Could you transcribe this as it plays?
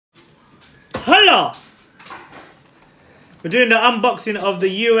here. We're doing the unboxing of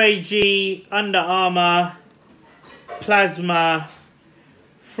the UAG Under Armour Plasma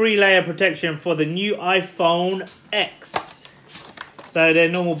 3-layer protection for the new iPhone X. So they're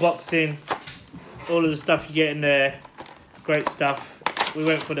normal boxing, all of the stuff you get in there, great stuff. We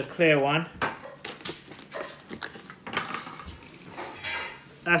went for the clear one.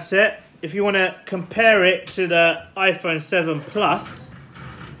 That's it. If you want to compare it to the iPhone 7 Plus,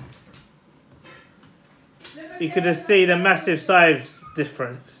 you could just see the massive size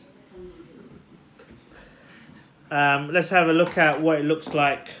difference. Let's have a look at what it looks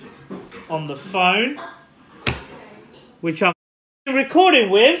like on the phone, which I'm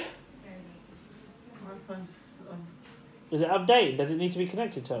recording with. Is it updated? Does it need to be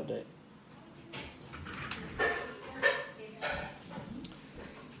connected to update?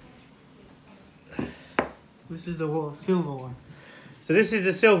 This is the silver one. So this is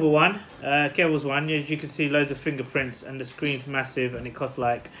the silver one, Kevil's one. As you can see, loads of fingerprints, and the screen's massive, and it costs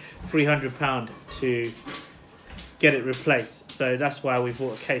like £300 to get it replaced. So that's why we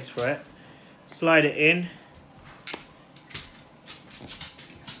bought a case for it. Slide it in.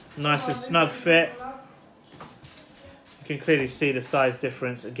 Nice and snug fit. You can clearly see the size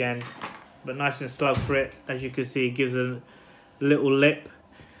difference again, but nice and snug fit. As you can see, it gives a little lip.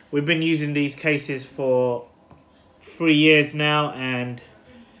 We've been using these cases for 3 years now, and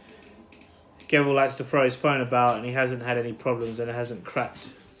Kevil likes to throw his phone about, and he hasn't had any problems, and it hasn't cracked.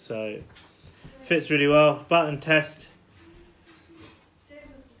 So fits really well. Button test.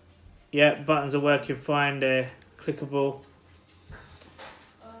 Yeah, buttons are working fine. They're clickable.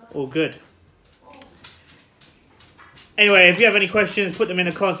 All good. Anyway, if you have any questions, put them in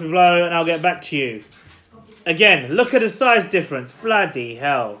the comments below and I'll get back to you. Again, look at the size difference. Bloody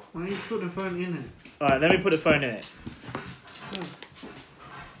hell. Why don't you put the phone in it? Alright, let me put the phone in it. Oh.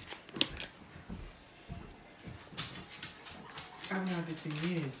 I haven't had this in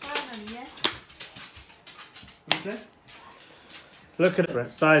years. What's that? Look at the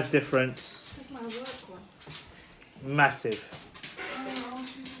size difference. This is my work one. Massive. Oh, my work one.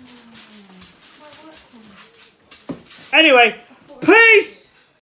 Anyway, peace!